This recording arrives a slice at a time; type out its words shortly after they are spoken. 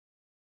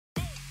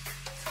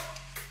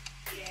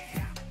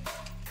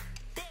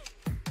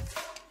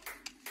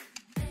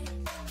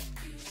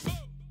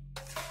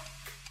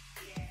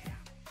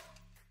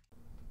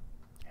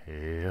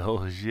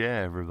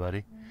Yeah,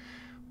 everybody.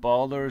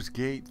 Baldur's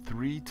Gate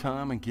 3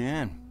 time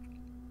again.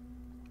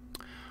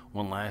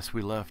 When last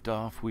we left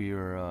off, we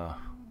were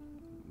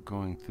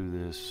going through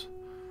this,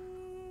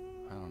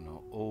 I don't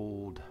know,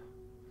 old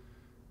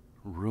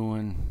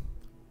ruin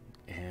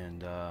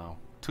and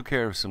took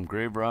care of some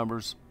grave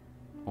robbers,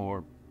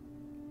 or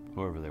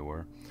whoever they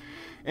were.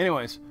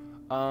 Anyways,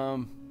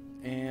 and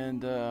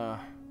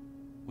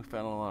we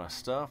found a lot of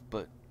stuff,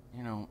 but,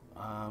 you know,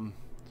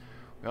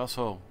 we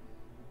also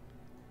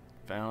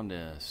found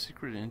a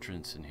secret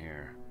entrance in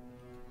here.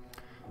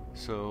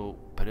 So,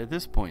 but at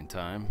this point in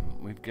time,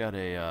 we've got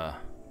a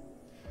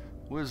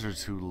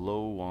wizard's who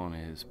low on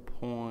his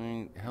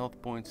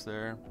health points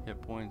there, hit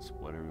points,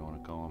 whatever you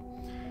want to call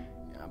them.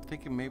 Yeah, I'm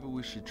thinking maybe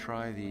we should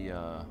try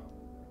the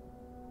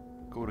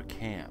go to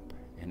camp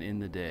and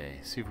end the day.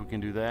 See if we can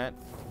do that.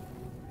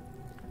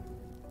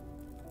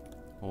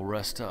 We'll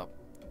rest up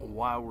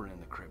while we're in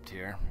the crypt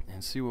here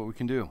and see what we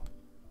can do.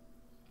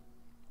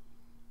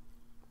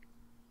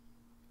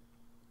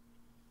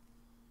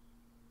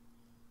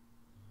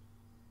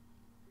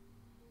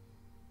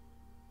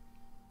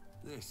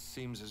 This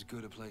seems as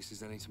good a place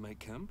as any to make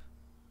camp.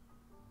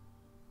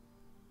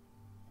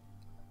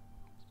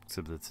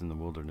 Except it's in the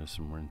wilderness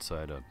and we're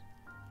inside a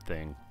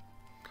thing.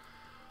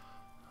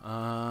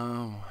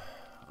 Oh.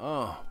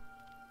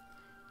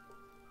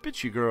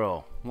 Bitchy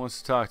girl wants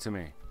to talk to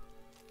me.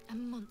 A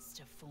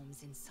monster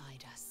forms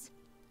inside us,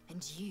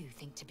 and you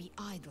think to be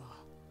idle.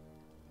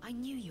 I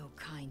knew your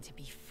kind to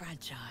be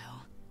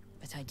fragile,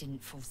 but I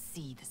didn't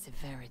foresee the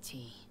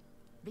severity.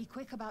 Be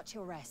quick about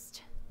your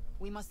rest.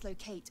 We must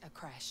locate a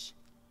creche.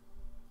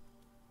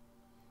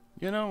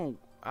 You know,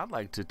 I'd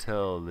like to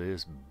tell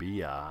this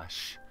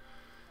biatch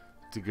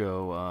to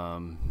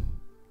go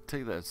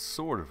take that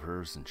sword of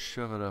hers and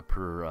shove it up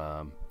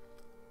her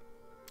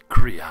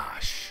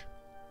criache.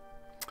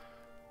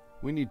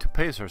 We need to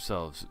pace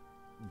ourselves.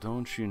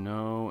 Don't you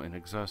know an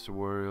exhausted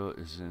warrior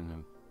is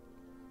in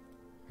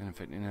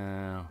effect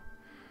now?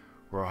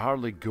 We're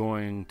hardly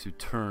going to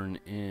turn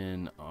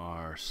in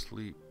our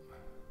sleep.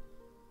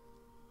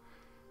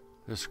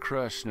 This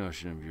crush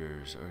notion of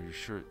yours, are you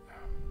sure?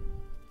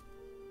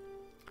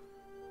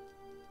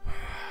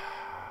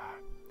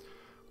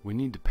 We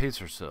need to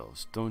pace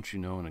ourselves. Don't you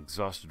know an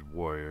exhausted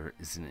warrior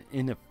is an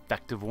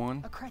ineffective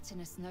one? A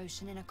cretinous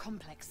notion in a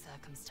complex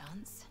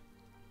circumstance.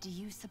 Do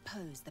you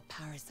suppose the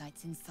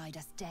parasites inside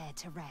us dare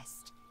to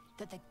rest?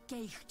 That the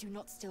Geich do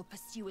not still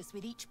pursue us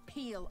with each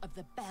peal of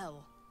the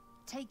bell?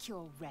 Take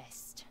your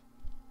rest.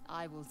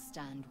 I will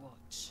stand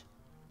watch.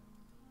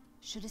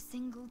 Should a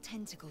single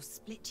tentacle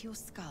split your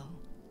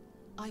skull,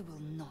 I will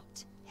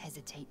not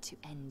hesitate to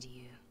end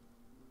you.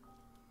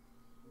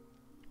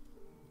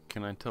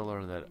 Can I tell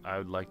her that I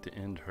would like to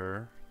end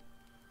her?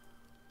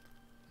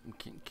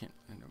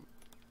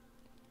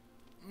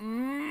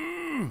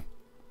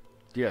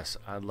 Yes,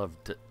 I'd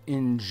love to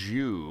end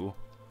you.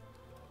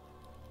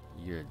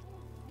 You.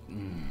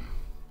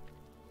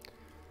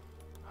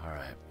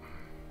 Alright.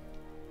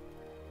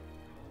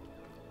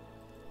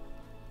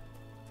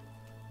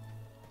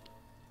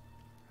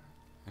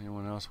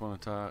 Anyone else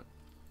want to talk?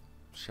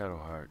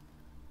 Shadowheart.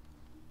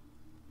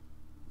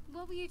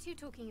 What were you two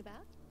talking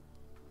about?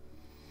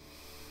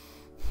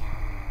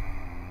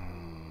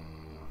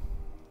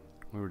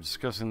 We were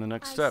discussing the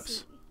next I steps.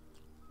 see.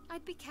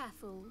 I'd be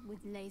careful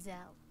with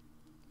Lae'zel.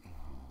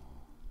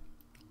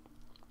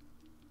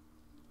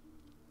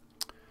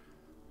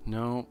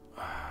 No.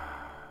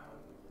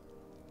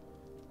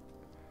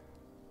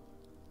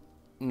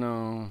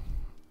 No.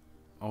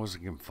 I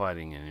wasn't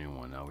confiding in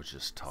anyone. I was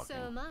just talking.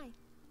 So am I.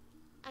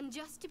 And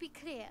just to be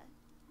clear,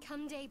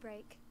 come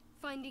daybreak,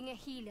 finding a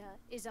healer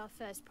is our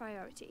first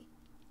priority.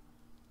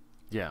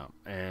 Yeah,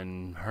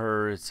 and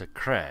her, it's a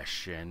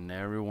crash, and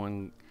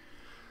everyone...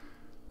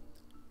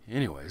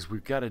 Anyways,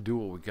 we've got to do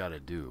what we got to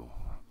do.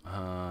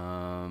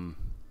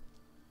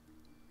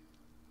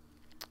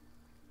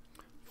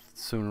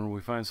 Sooner we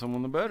find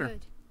someone, the better.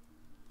 Good.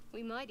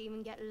 We might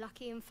even get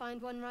lucky and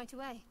find one right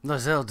away.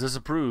 Lae'zel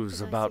disapproves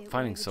As I about see it,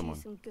 finding we'll someone.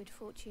 overdo some good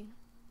fortune.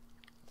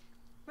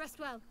 Rest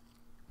well.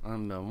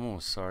 I'm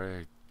almost sorry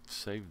I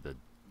saved the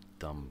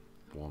dumb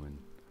woman.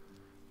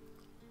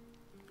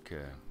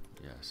 Okay,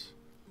 yes.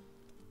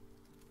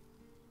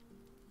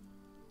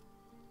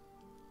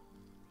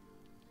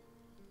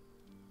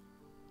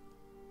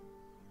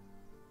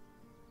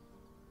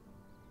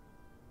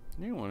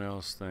 Anyone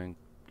else think,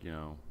 you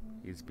know,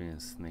 he's being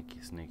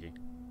sneaky?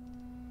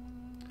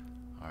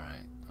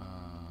 Alright,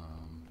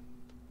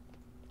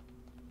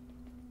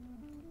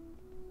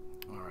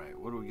 alright,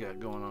 what do we got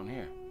going on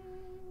here?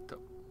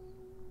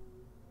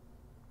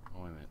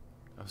 Oh, wait a minute.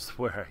 That was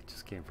where I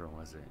just came from,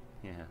 was it?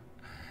 Yeah.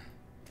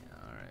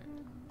 Yeah, alright.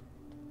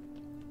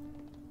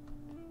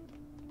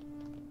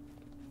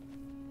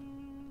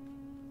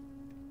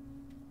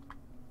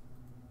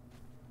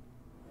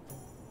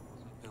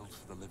 Built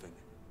for the living.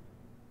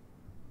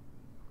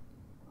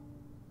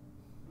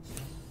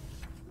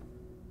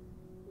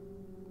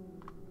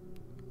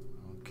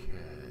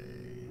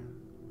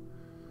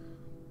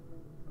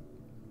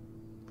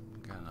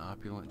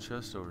 Opulent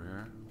chest over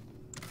here.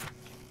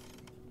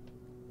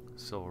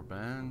 silver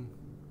band.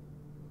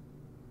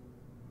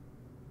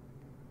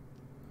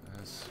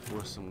 That's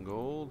worth some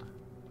gold.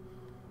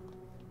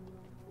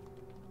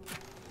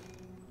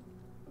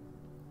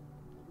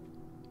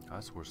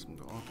 That's worth some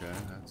gold. Okay,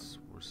 that's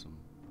worth some.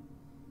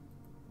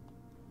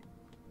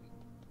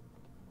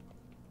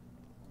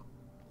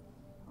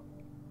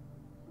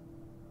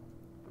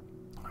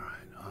 All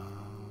right.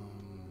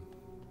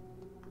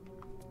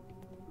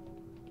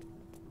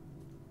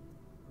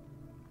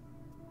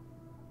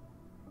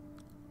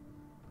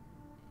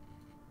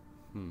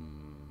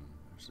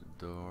 There's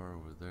a door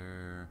over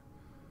there.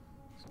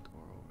 There's a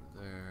door over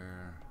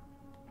there.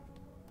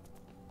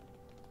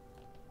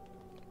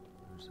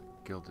 There's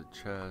a gilded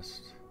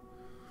chest.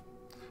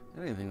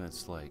 Anything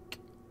that's like...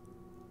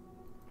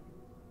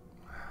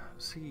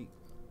 See,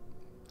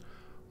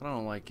 what I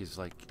don't like is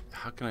like,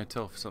 how can I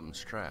tell if something's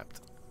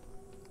strapped?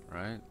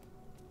 Right?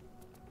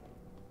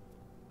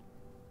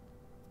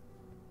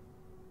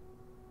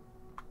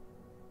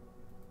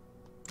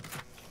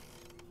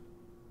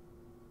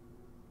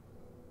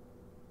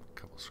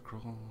 Couple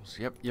scrolls.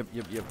 Yep.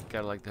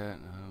 Gotta like that.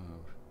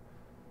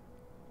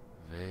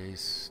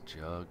 Vase,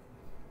 jug.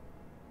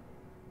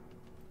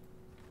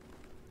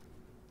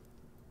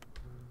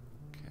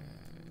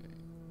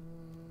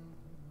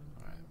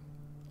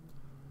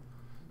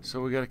 So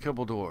we got a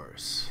couple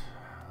doors.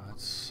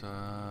 Let's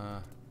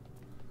well,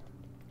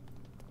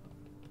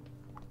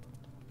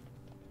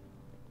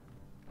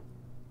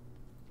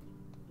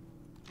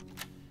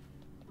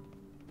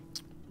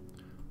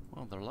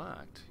 they're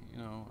locked, you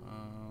know.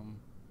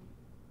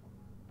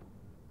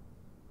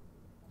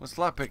 Let's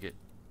lockpick it.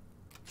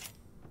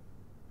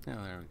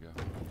 Yeah, there we go.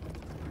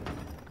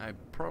 I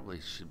probably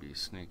should be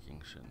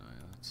sneaking, shouldn't I?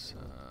 Let's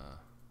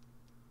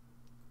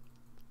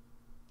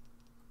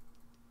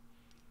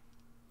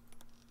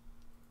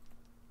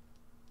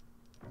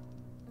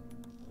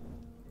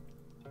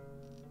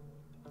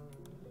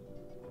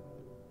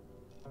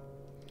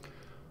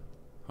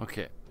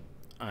okay,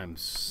 I'm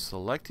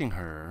selecting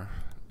her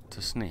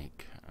to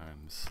sneak.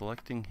 I'm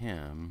selecting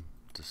him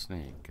to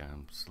sneak.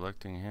 I'm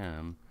selecting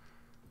him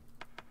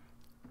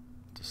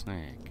to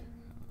sneak.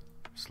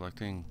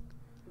 Selecting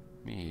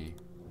me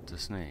to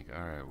sneak.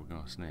 Alright, we're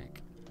gonna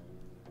sneak.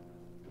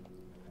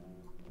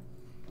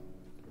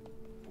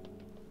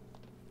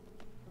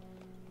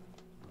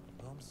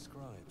 Armed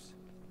scribes.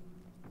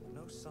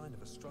 No sign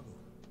of a struggle.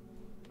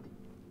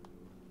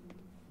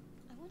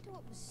 I wonder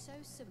what was so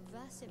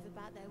subversive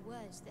about their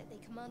words that they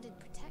commanded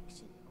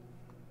protection.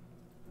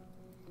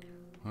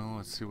 Well,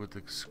 let's see what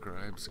the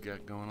scribes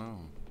got going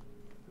on.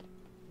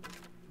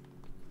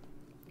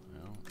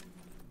 Well,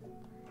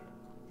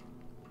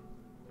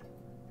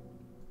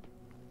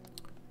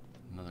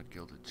 another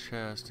gilded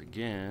chest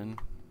again.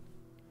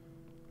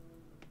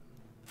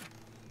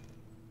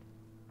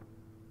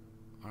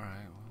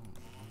 Alright, well,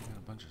 we got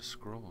a bunch of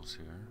scrolls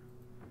here.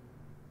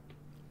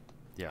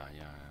 Yeah, I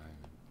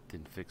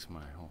didn't fix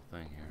my whole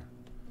thing here.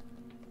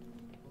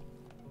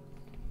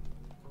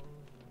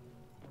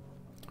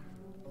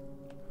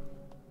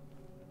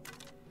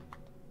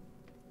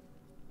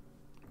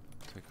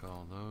 Take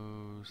all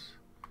those.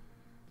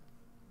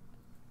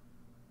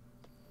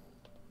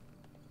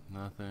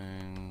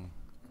 Nothing.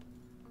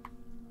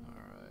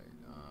 Alright,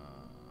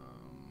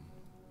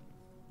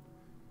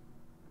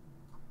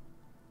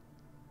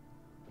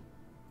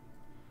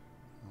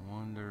 I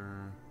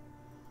wonder...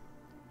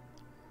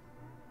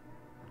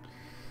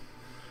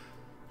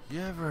 You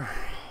ever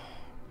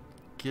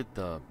get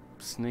the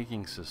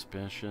sneaking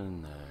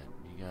suspicion that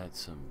you got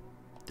some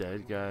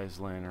dead guys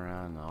laying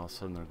around and all of a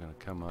sudden they're going to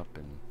come up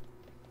and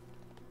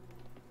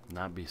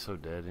not be so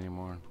dead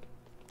anymore?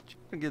 Did you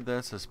ever get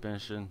that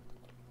suspicion?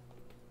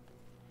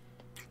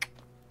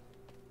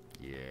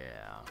 Yeah.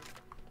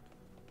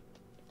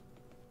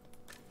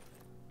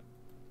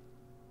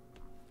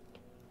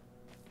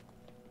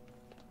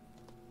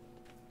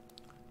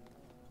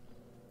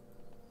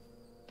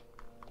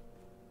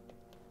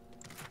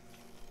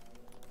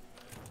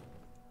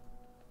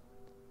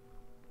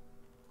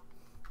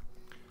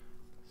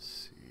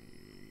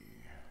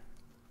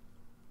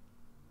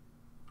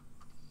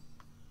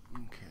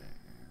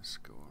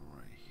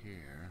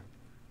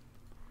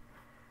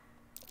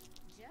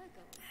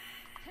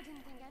 I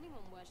didn't think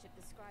anyone worshipped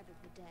the scribe of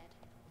the dead.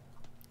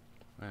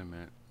 Wait a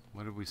minute.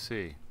 What did we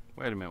see?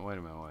 Wait a minute.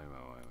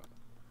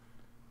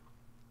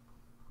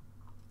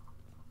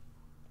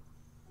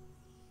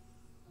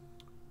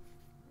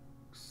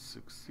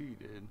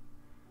 Succeeded.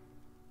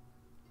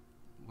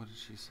 What did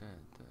she say?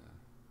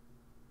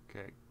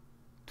 Okay.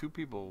 2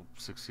 people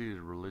succeeded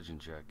a religion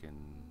check and...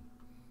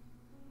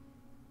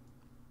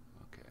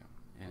 Okay.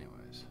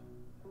 Anyways.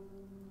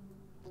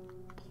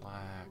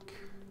 Plaque.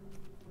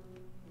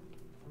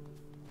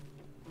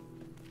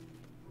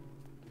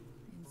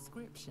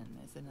 Inscription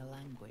is in a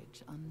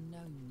language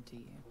unknown to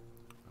you.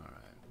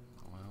 Alright,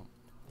 well.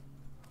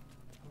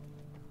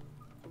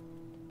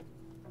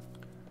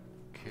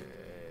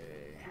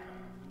 Okay.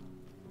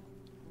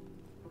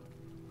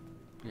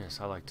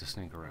 Yes, I like to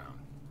sneak around.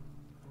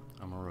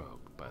 I'm a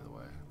rogue, by the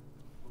way.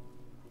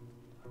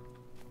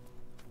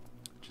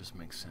 does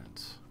make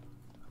sense.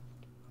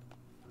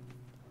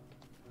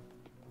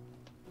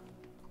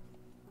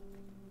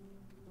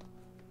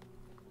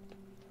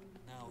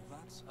 Now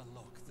that's a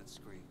lock that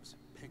screams,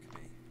 pick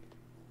me.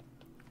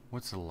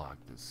 What's the lock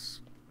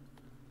that's...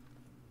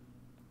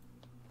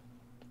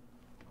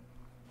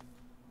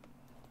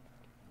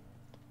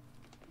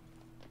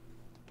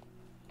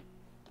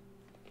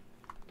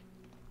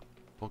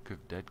 Book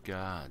of Dead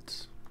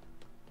Gods.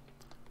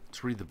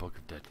 Let's read the Book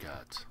of Dead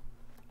Gods.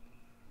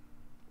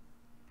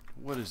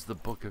 What does the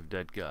Book of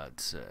Dead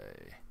Gods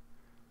say?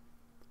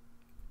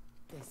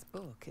 This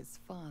book is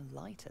far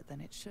lighter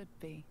than it should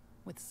be,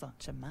 with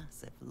such a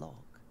massive log.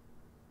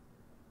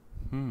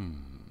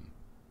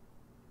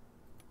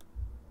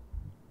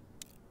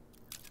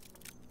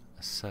 A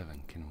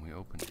 7. Can we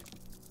open it?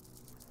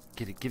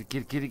 Get it, get it,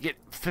 get it, get it, get it.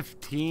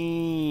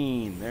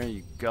 15. There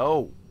you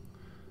go.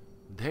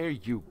 There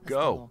you As the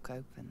go. lock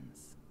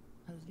opens,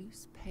 a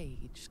loose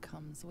page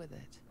comes with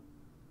it.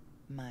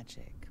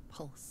 Magic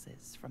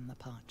pulses from the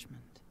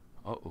parchment.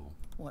 Uh-oh.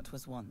 What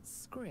was once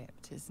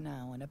script is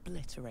now an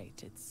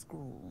obliterated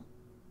scrawl.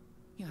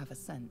 You have a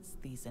sense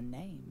these are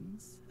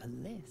names, a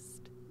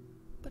list,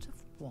 but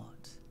of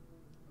what?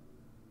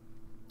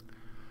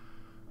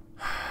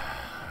 I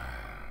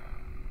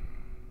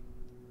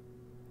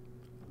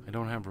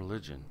don't have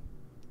religion.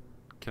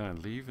 Can I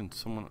leave and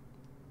someone...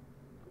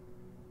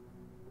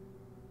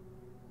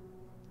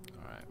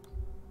 Alright.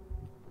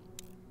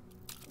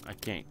 I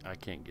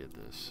can't get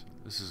this.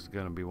 This is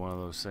gonna be one of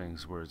those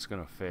things where it's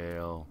gonna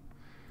fail.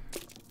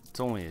 It's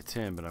only a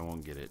 10, but I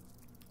won't get it.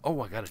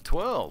 Oh, I got a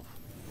 12.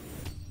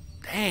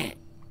 Dang.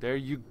 There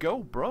you go,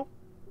 bro.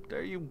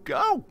 There you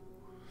go.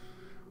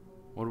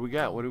 What do we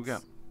got? What do we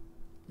got?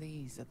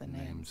 These are the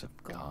names of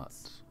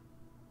gods.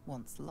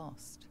 Once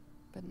lost,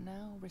 but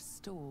now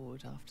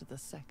restored after the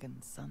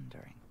second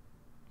sundering.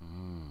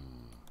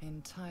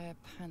 Entire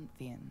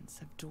pantheons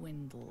have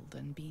dwindled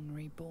and been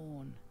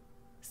reborn,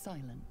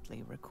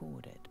 silently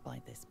recorded by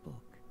this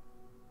book.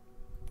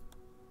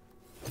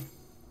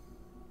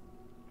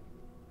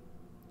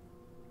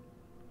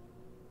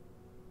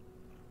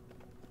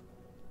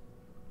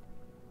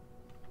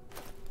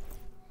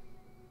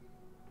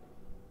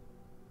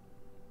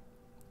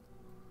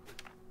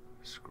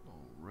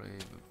 Scroll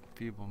Rave of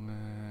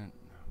Enfeeblement.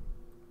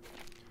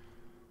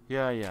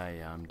 Yeah,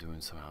 I'm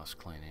doing some house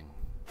cleaning.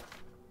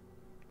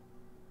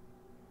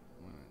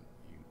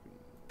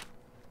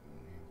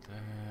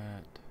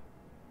 That.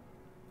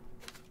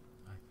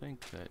 I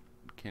think that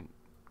can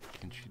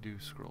she do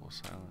Scroll of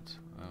Silence?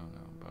 I don't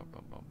know.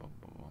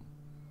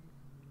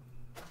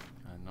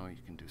 I know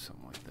you can do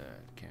something like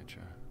that, can't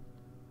you?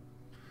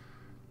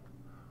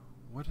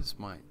 What is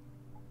my...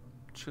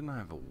 Shouldn't I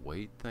have a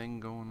weight thing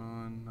going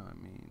on? I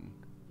mean...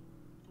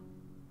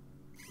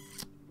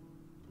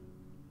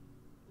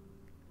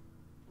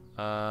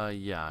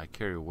 yeah, I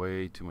carry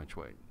way too much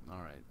weight.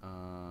 Alright,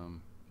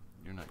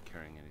 you're not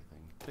carrying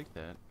anything. Take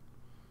that.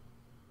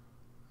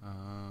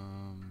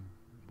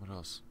 What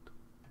else?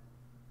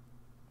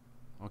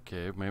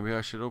 Okay, maybe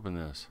I should open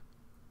this.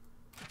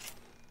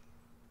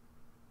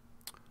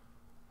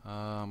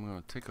 I'm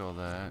gonna take all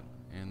that,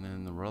 and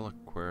then the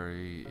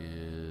reliquary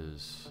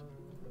is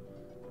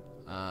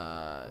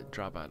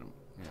drop item.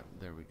 Yeah,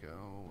 there we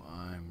go.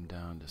 I'm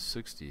down to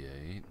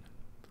 68.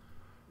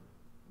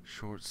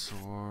 Short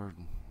sword.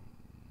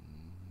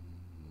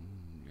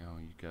 You know,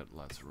 you got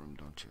lots of room,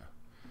 don't you?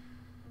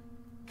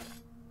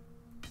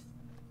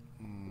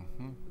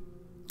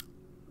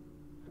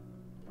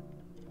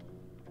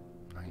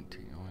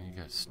 19. Oh, you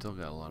guys still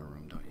got a lot of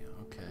room, don't you?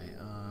 Okay.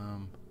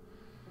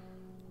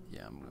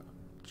 Yeah, I'm gonna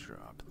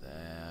drop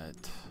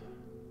that.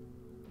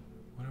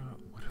 What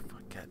if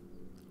I get?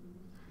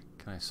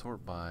 Can I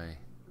sort by?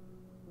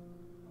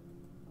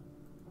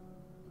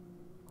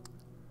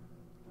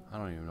 I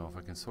don't even know if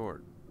I can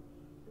sort.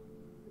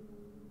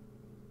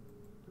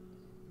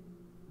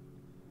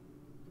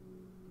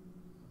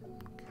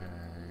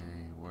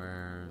 Okay,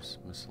 where's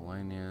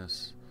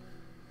miscellaneous?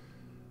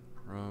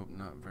 Rope,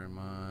 not very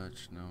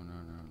much. No.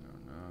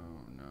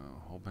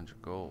 Whole bunch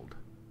of gold.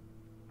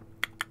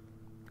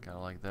 Gotta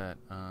like that.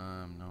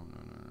 No.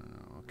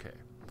 Okay.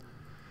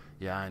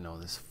 Yeah, I know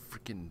this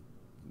freaking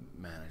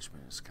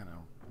management is kind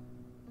of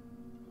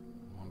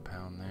 1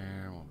 pound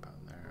there, 1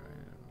 pound there. I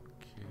don't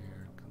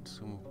care.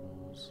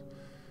 Consumables.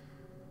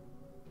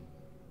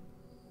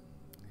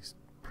 These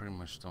pretty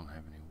much don't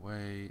have any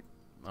weight.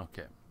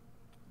 Okay.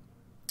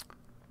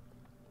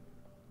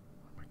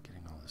 Where am I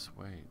getting all this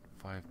weight?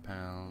 5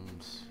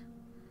 pounds.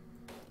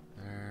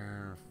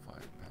 There. 5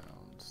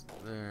 pounds.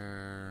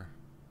 There.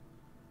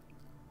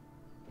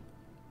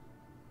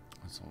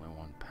 That's only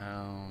 1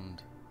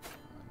 pound.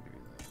 Maybe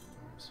that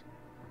was.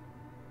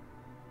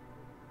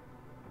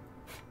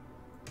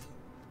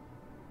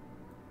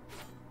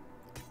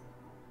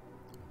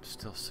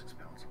 Still 6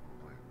 pounds.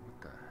 Wait,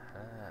 what the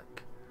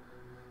heck?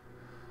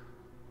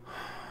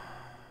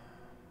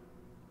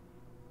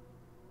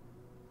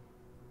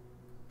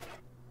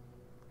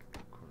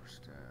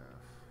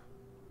 Quarterstaff.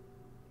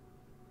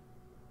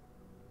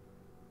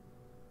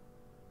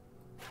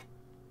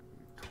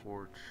 12.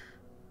 torch.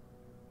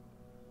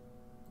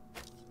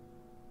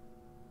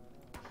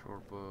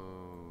 Short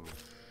bow,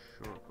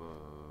 short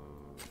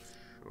bow,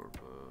 short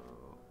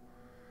bow.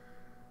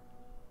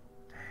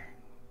 Dang.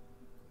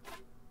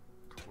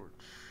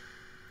 Torch.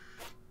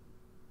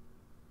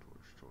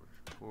 Torch, torch,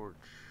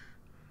 torch.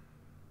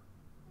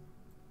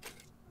 Give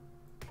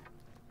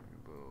you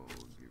a bow,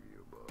 give you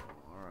a bow.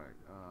 Alright,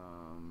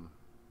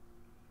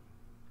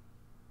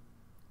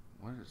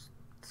 what is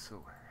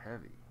so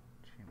heavy?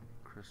 Jiminy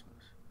Christmas.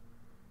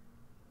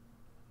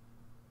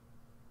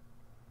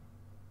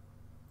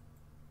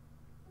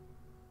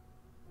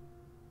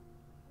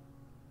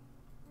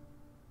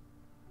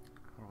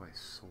 How do I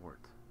sort?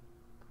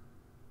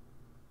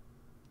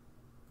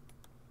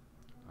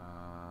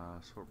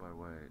 Sort by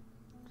weight.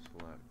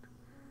 Select.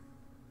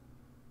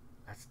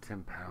 That's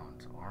 10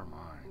 pounds. Our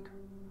mind.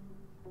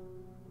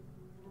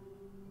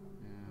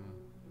 Yeah.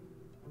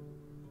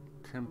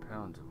 10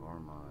 pounds of our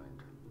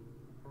mind.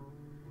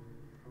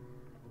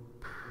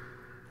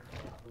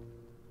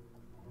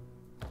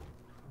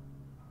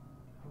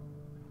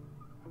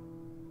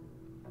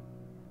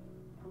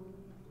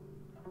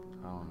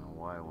 I don't know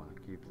why I want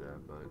to keep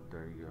that, but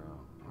there you go.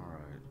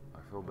 Alright, I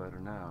feel better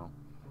now.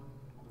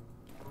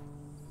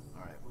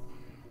 Alright.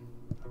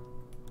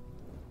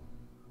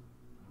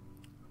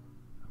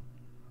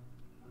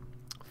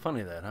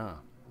 Funny that, huh?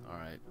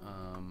 Alright,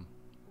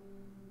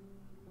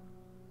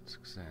 let's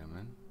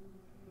examine.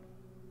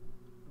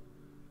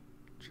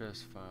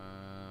 Chest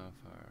fire,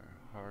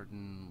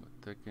 harden,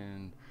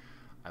 thicken.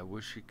 I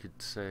wish you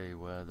could say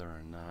whether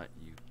or not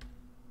you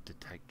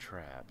detect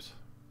traps.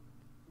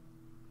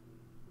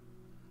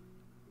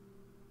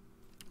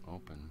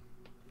 Open.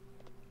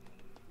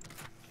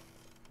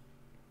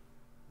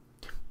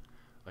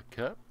 A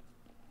cup,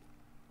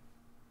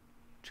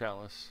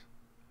 chalice,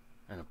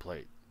 and a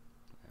plate.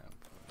 Yeah,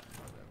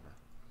 whatever.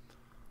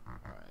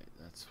 Alright,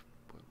 that's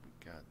what we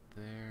got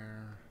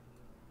there.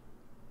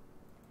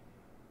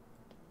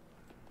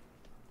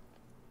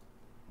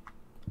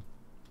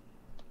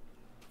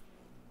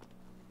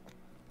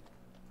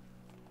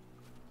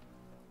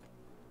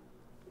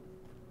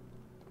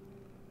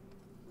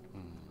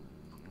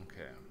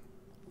 Okay.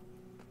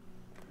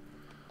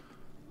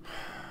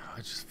 I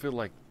just feel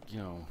like, you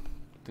know,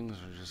 things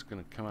are just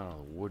gonna come out of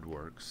the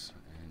woodworks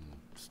and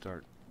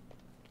start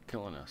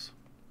killing us.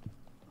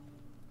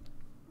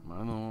 Am I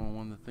the only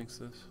one that thinks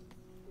this?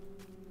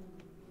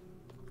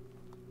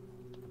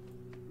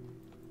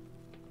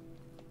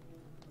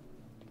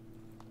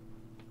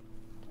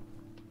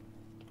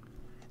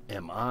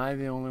 Am I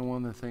the only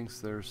one that thinks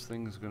there's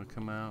things gonna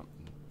come out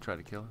and try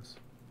to kill us?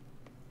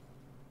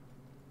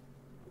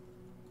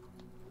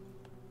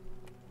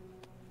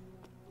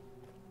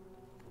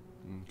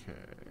 Okay,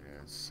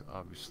 it's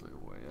obviously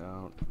a way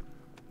out.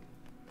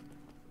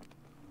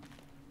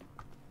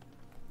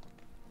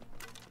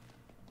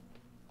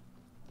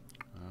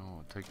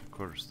 I'll take the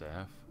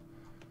quarterstaff.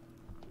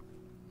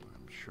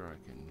 I'm sure I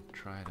can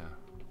try to...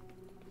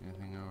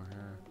 Anything over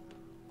here?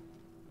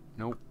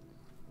 Nope.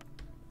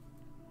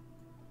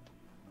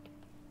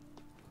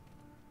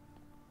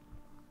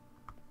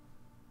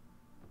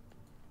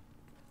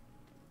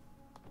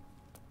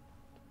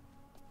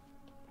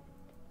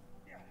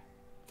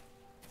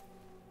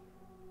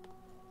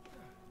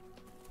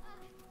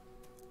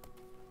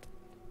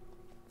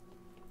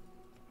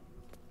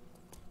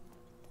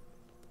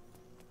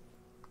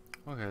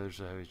 Okay, there's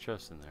a heavy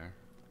chest in there.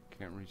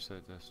 Can't reach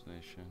that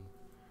destination.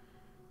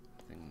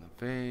 Thing in the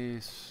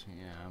vase.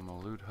 Yeah, I'm a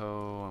loot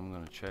hoe. I'm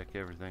gonna check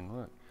everything.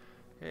 Look.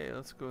 Hey,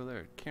 let's go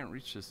there. Can't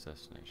reach this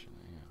destination.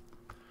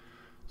 Yeah.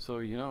 So,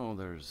 you know,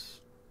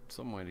 there's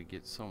some way to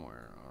get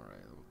somewhere.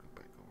 Alright, we'll go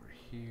back over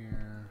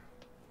here.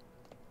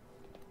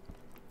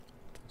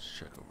 Let's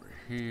check over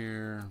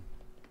here.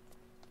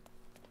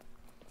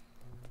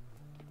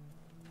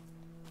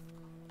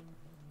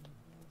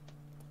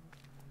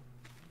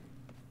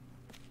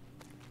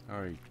 I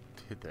already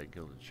hit that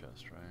gilded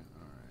chest, right?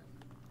 Alright.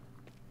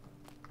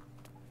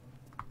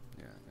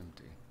 Yeah,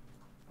 empty.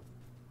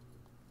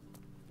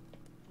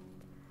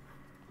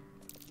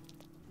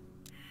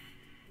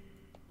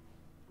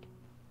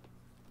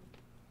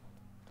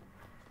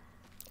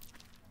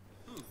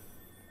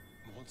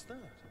 What's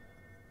that?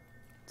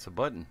 It's a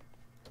button.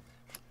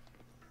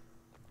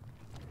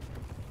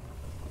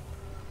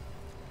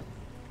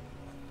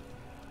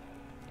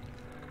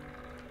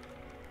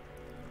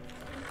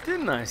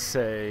 Didn't I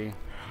say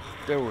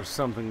there was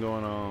something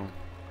going on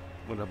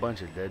with a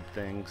bunch of dead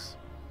things?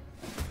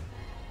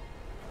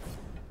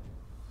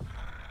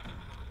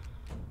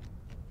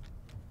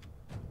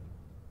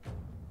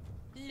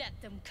 Let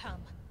them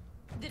come.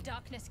 The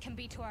darkness can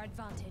be to our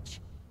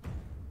advantage.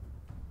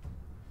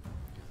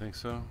 You think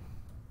so?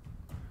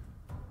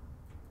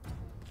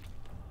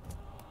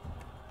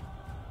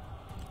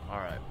 All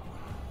right.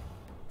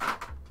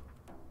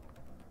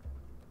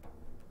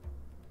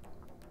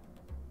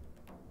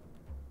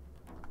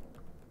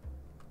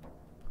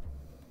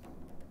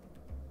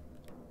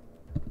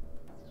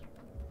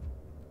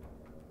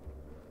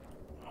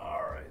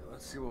 All right,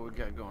 let's see what we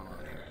got going on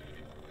here.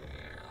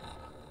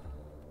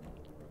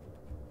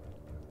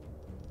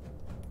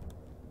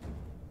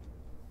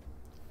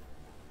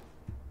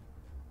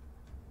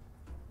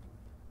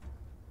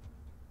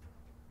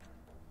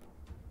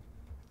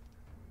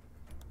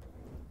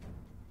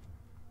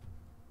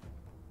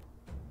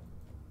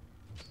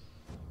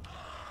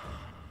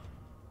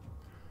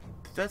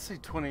 that say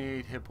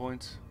 28 hit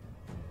points?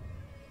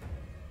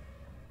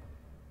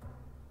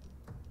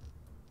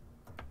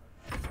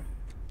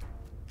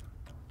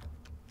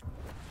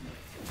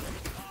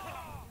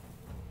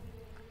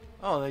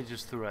 Oh, they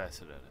just threw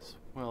acid at us.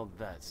 Well,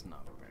 that's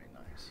not very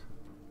nice.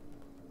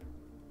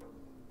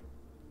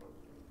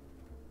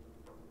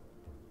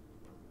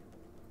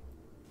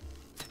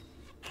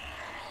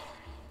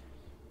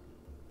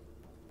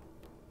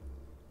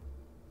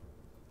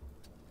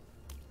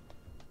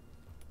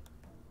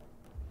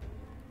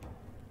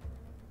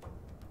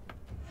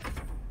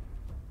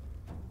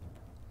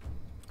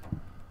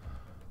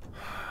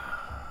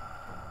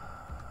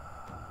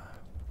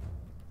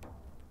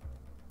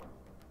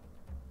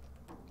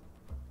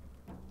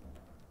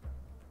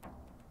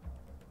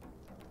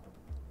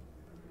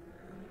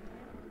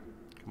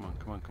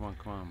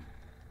 Come on.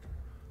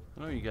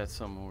 I know you got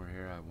something over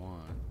here I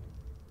want.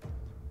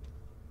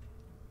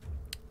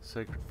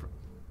 Sacred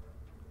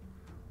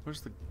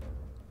Where's the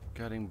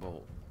gutting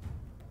bolt?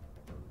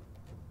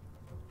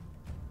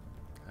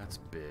 That's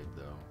big,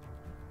 though.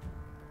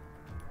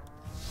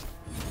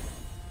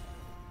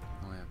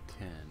 I only have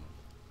 10.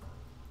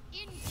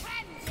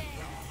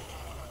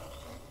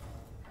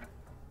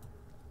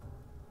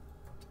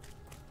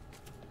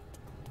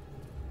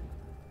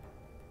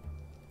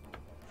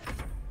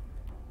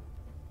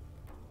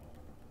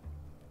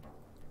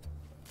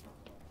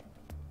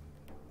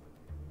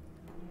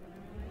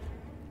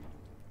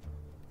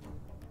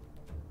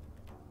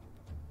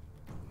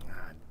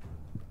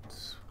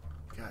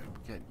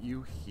 We got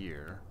you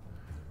here.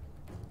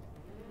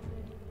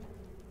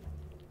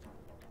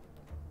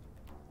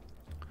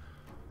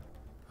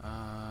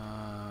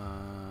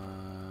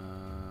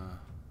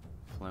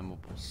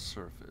 Flammable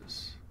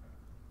surface.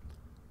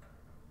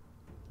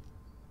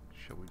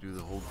 Shall we do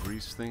the whole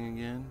grease thing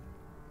again?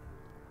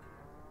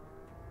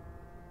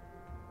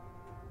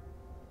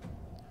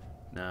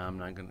 Nah, I'm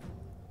not gonna.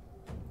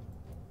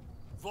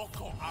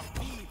 Voco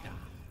Avida.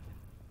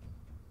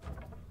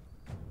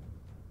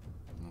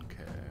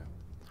 Okay.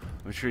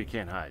 I'm sure he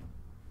can't hide.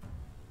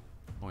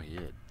 Oh, he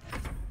did.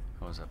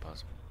 How is that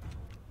possible?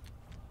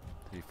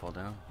 Did he fall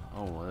down?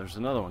 Oh, well, there's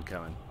another one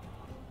coming.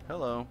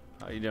 Hello.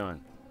 How you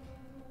doing?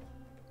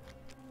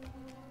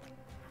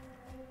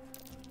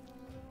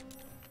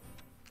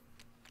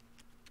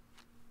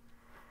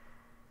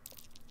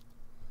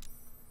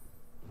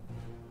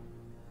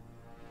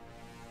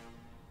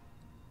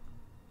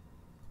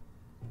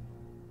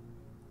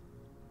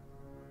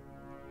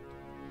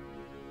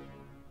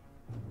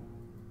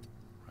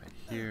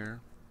 Here,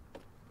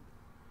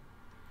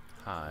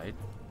 hide,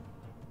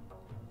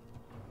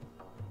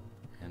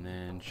 and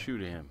then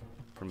shoot at him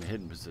from a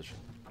hidden position.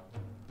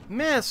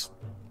 Miss!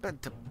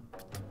 But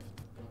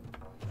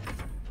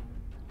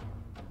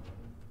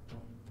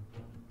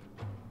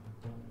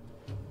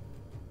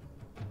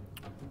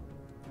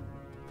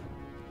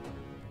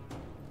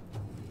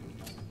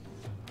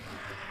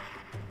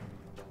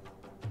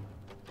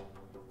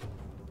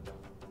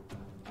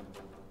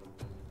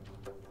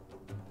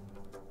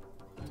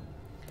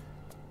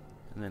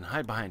and then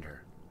hide behind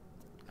her.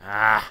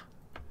 Ah!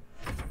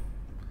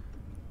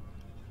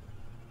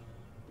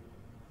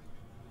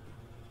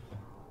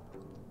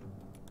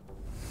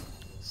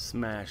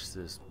 Smash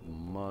this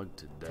mug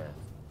to death.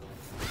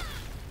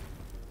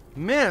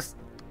 Missed!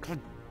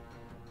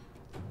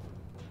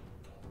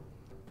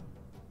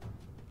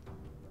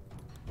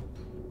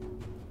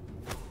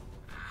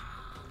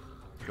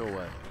 Go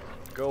away.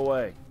 Go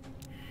away.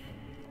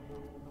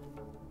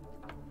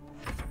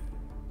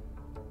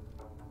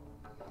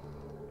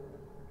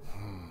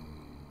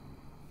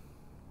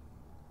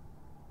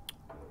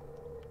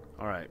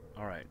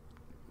 Alright.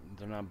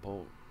 They're not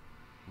bolt.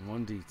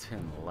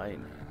 1d10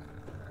 lightning.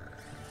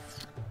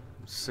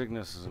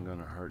 Sickness isn't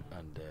gonna hurt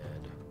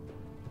undead.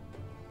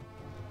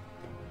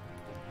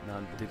 Now,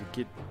 did it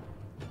get...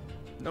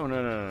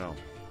 No.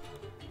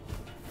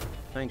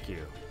 Thank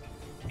you.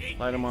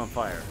 Light him on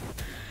fire.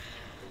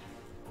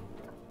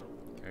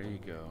 There you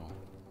go.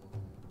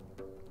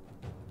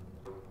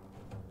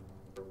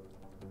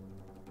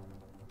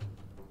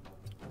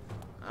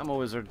 I'm a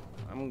wizard.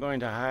 I'm going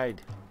to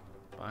hide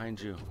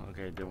behind you.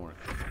 Okay, it didn't work.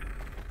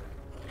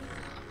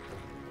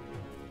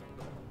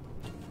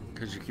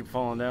 Because you keep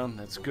falling down?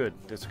 That's good.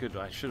 That's good.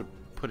 I should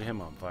have put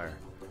him on fire.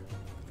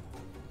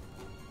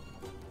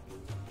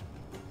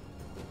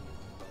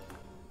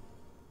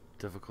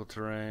 Difficult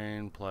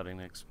terrain. Plotting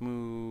next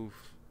move.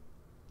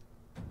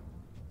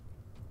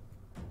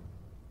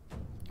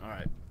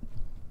 Alright.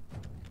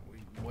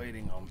 We're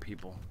waiting on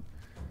people.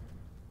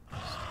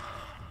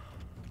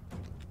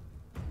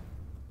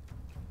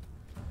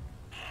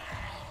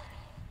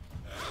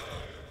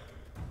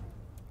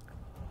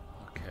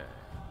 Okay.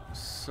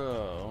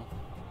 So...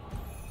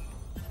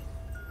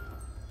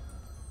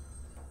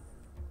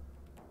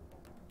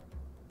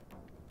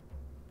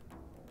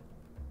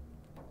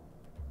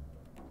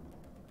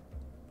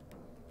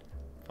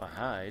 if I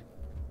hide...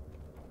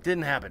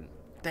 Didn't happen.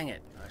 Dang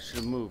it. I should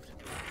have moved.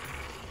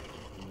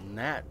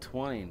 Nat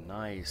 20.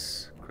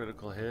 Nice.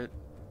 Critical hit.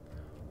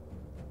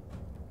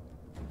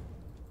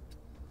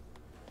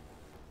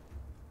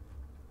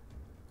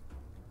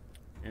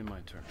 In my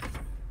turn.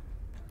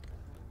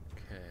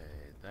 Okay,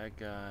 that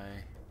guy.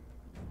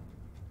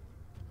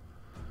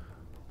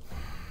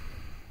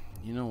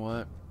 You know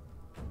what?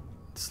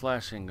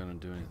 Slash ain't gonna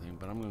do anything,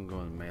 but I'm gonna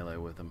go in melee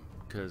with him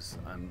because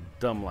I'm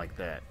dumb like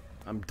that.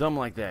 I'm dumb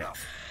like that.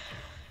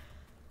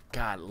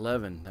 God,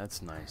 11.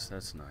 That's nice.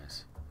 That's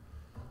nice.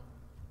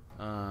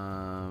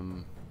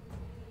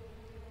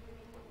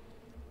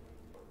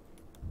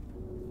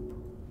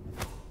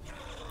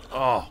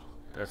 Oh,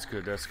 that's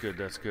good. That's good.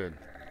 That's good.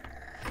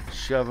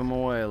 Shove him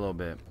away a little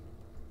bit.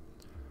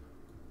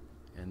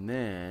 And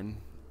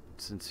then,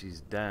 since he's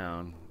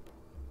down,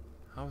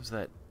 how is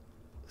that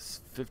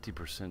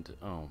 50%?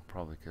 Oh,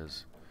 probably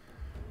because.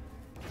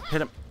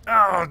 Hit him.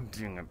 Oh,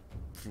 dang it.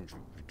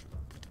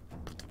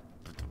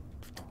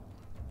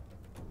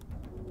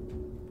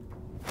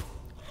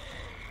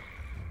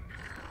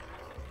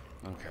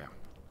 Okay.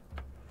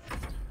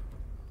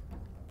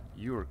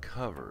 You are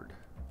covered.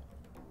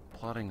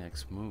 Plotting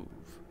next move.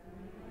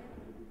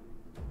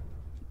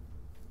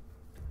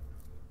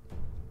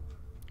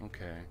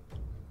 Okay.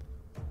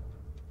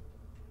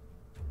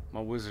 My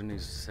wizard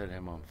needs to set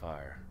him on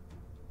fire.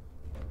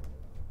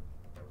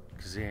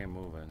 Because he ain't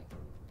moving.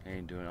 He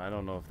ain't doing. I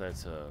don't know if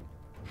that's a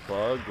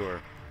bug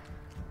or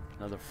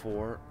another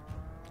 4.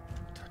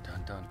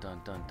 Dun dun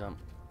dun dun dun.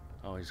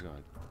 Oh, he's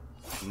gonna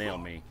nail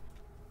me.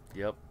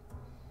 Yep.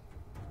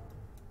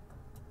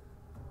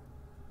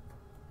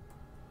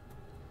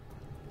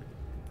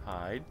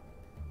 Hide.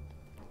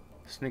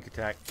 Sneak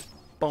attack.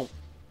 Boom.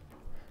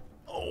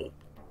 Oh,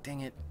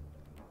 dang it.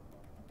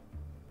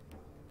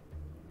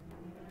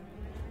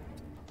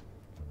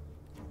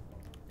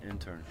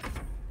 End turn.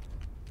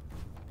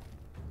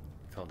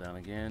 Fell down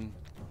again.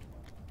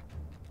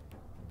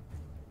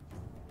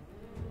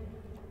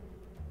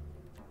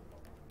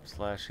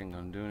 Slashing,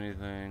 gonna do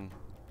anything.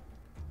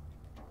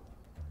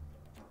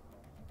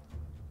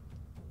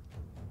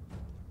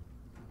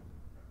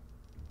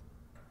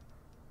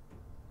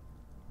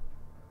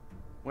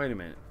 Wait a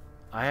minute.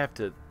 I have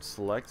to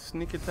select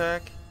sneak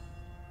attack?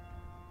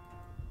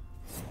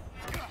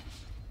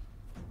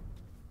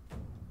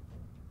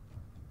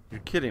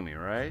 You're kidding me,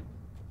 right?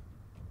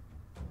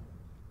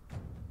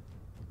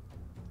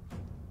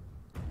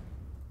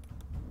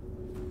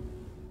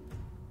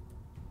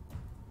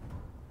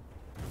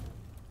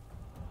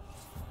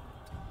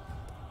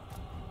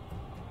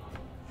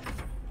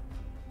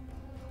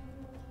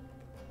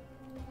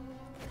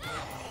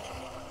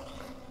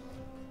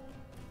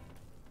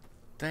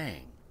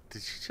 Dang.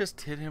 Did she just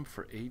hit him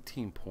for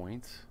 18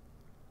 points?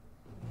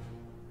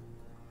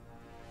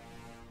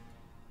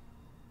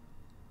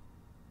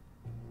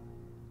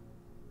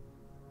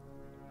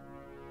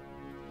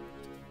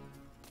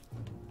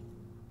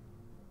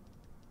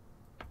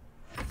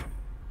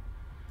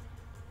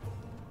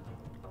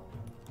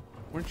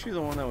 Weren't you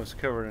the one that was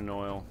covered in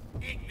oil?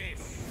 Eat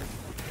this.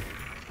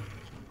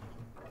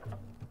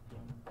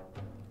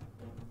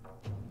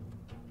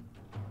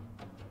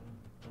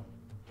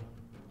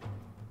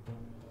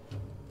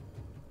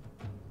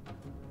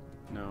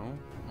 No?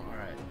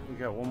 Alright, we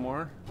got one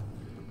more.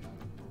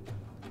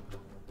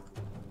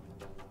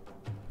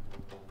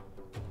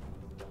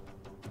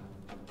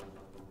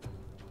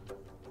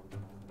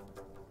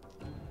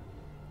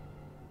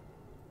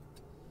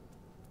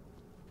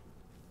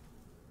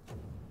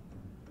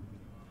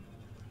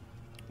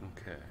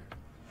 Okay.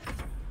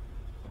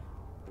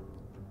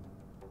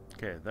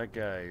 Okay, that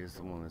guy is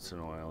the one that's in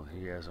oil.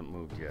 He hasn't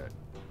moved yet.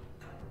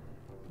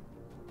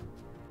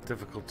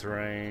 Difficult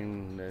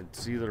terrain.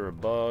 It's either a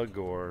bug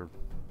or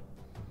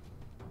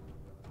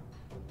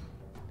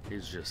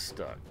he's just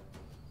stuck.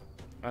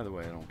 Either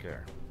way, I don't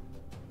care.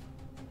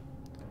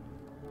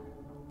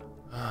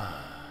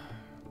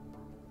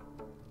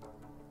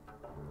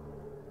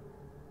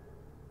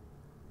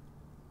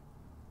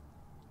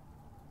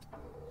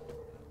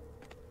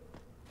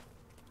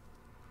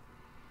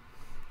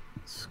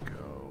 Let's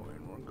go,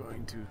 and we're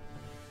going to.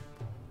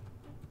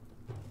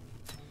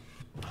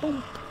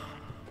 Oh.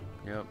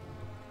 Yep.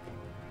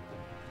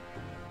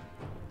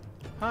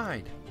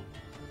 Hide.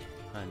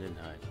 I didn't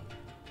hide.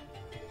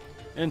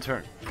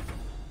 Intern.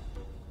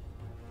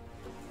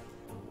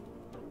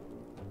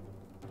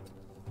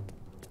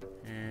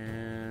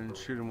 And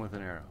shoot him with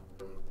an arrow.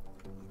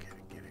 Get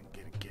it, get it,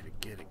 get it, get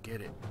it, get it,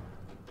 get it.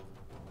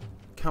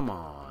 Come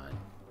on.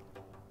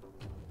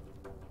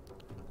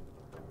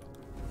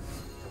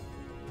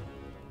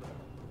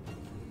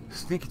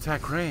 Sneak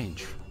attack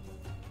range.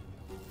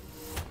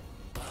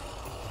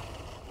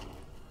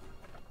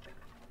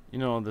 You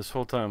know, this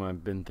whole time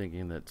I've been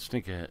thinking that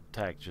sneak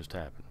attack just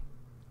happened.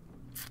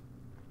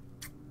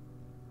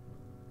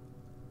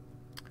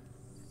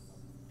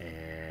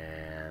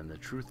 And the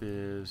truth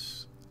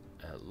is,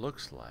 it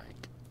looks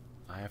like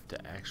I have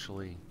to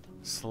actually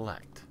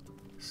select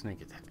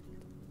sneak attack.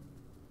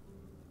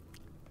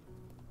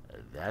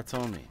 That's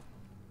on me.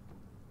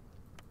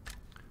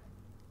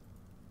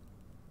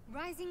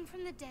 Rising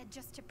from the dead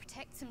just to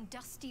protect some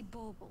dusty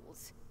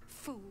baubles.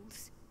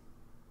 Fools.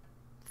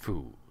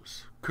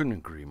 Fools. Couldn't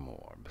agree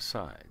more.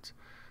 Besides,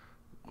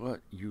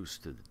 what use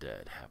do the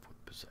dead have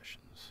with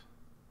possessions.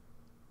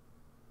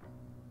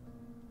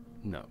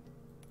 No.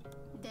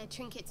 Their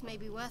trinkets may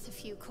be worth a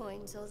few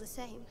coins all the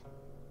same.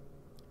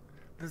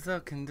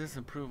 Lizelle can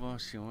disapprove all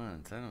she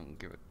wants. I don't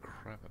give a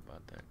crap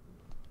about that.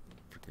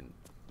 Freaking.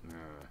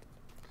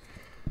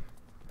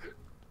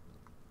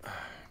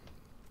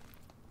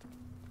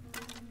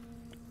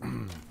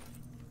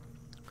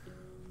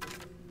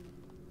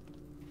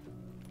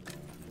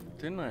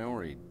 Didn't I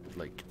already,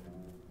 like...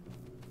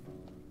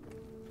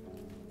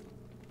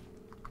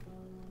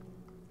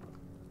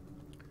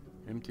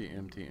 Empty,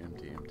 empty,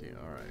 empty, empty.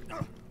 Alright.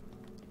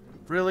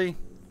 Really?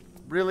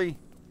 Really?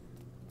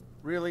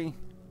 Really?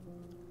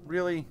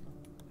 Really?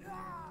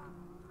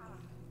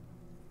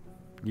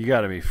 You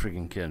gotta be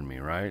freaking kidding me,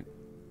 right?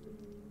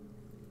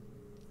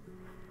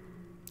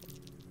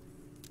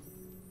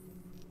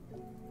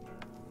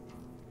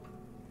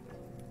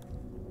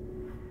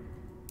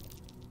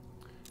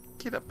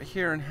 Get up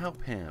here and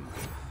help him.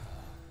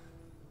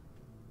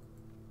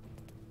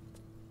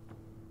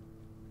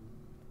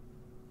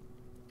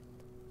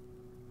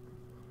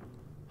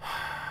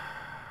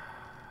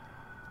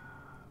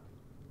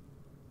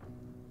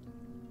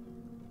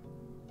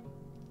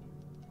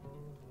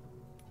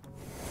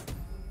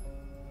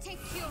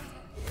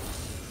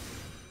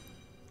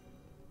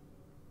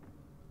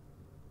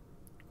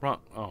 Wrong.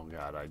 Oh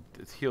God, I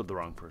healed the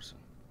wrong person.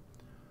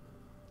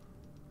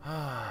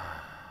 Yeah,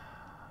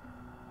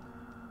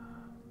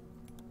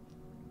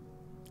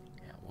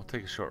 we'll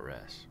take a short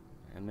rest,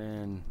 and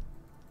then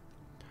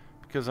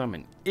because I'm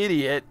an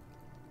idiot.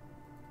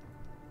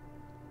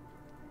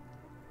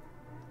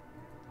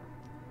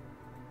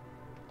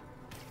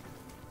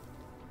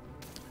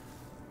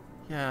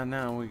 Yeah,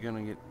 now we're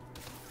gonna get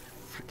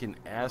freaking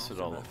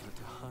acid all over.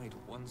 To hide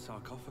one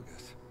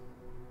sarcophagus.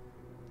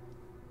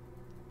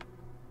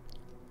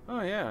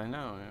 Oh yeah, I know.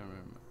 I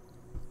remember.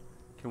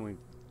 Can we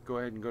go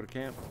ahead and go to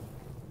camp?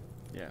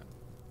 Yeah.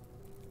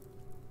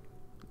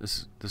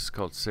 This is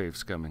called save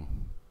scumming.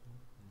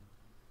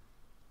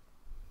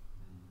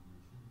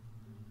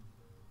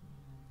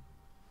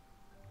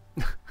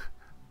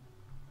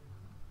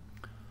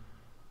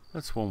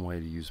 That's one way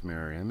to use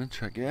mirror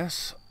image, I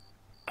guess.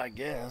 I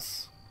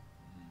guess.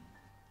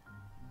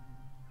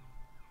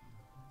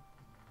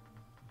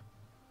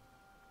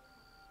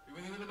 Be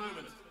with you in a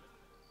moment.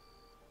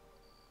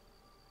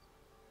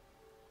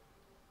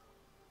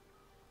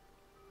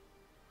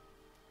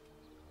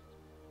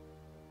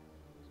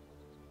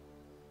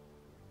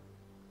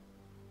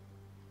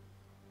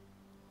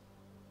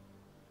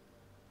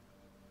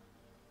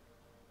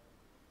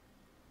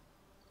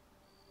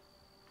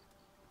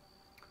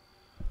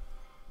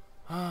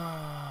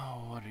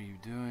 Oh, what are you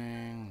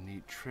doing?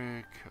 Neat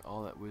trick.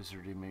 All that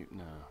wizardy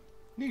no.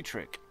 Neat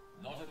trick.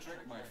 Not a trick,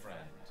 my friend.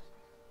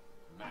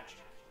 Magic.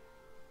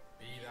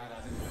 Be that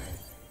as it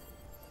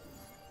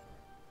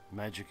may.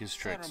 Magic is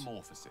tricks.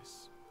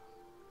 Metamorphosis.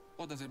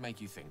 What does it make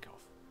you think of?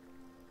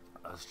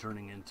 Us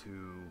turning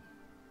into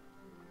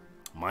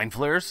mind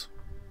flares?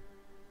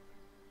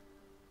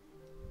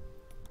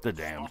 The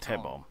damn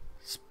Ted bomb.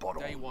 Spot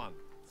on. Day 1,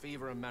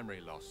 fever and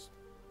memory loss.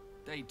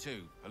 Day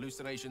 2,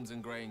 hallucinations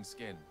and graying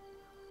skin.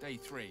 Day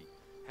 3,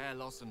 hair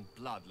loss and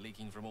blood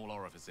leaking from all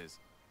orifices.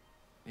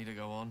 Need to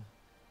go on?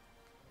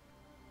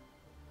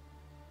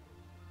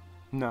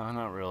 No,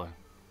 not really.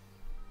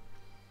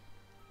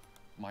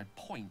 My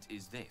point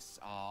is this.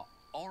 Our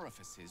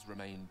orifices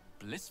remain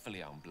blissfully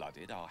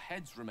unblooded, our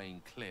heads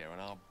remain clear,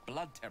 and our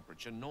blood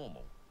temperature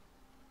normal.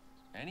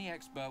 Any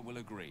expert will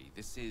agree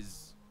this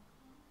is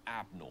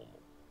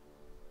abnormal.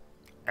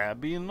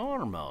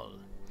 Abnormal.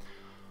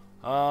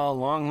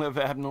 Long live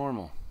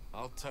abnormal.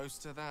 I'll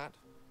toast to that.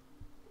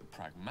 The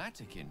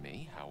pragmatic in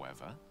me,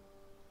 however,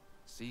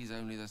 sees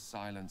only the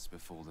silence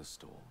before the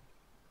storm.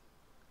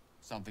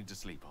 Something to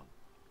sleep on.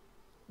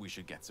 We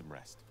should get some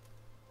rest.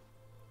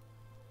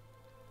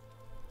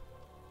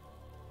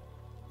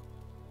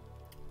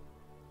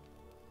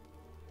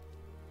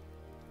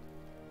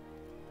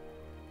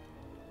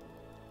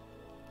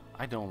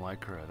 I don't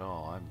like her at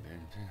all. I've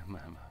been...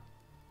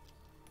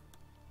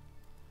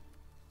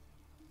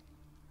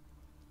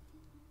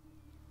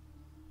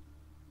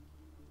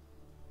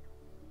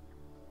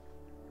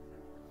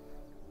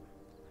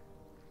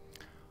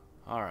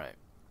 Alright.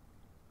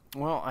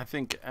 Well, I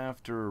think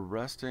after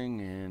resting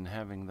and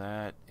having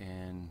that,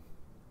 and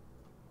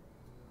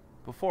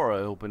before I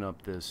open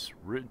up this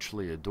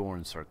richly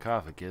adorned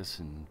sarcophagus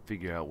and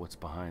figure out what's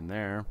behind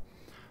there,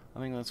 I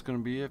think that's going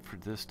to be it for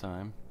this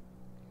time.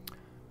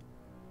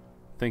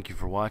 Thank you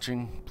for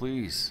watching.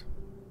 Please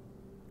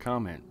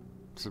comment,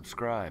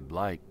 subscribe,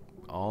 like,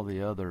 all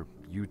the other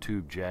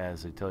YouTube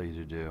jazz they tell you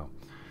to do.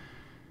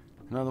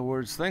 In other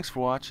words, thanks for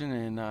watching,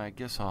 and I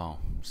guess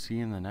I'll see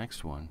you in the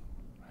next one.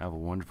 Have a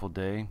wonderful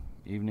day,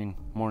 evening,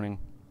 morning,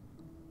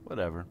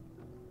 whatever.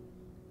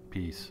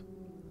 Peace.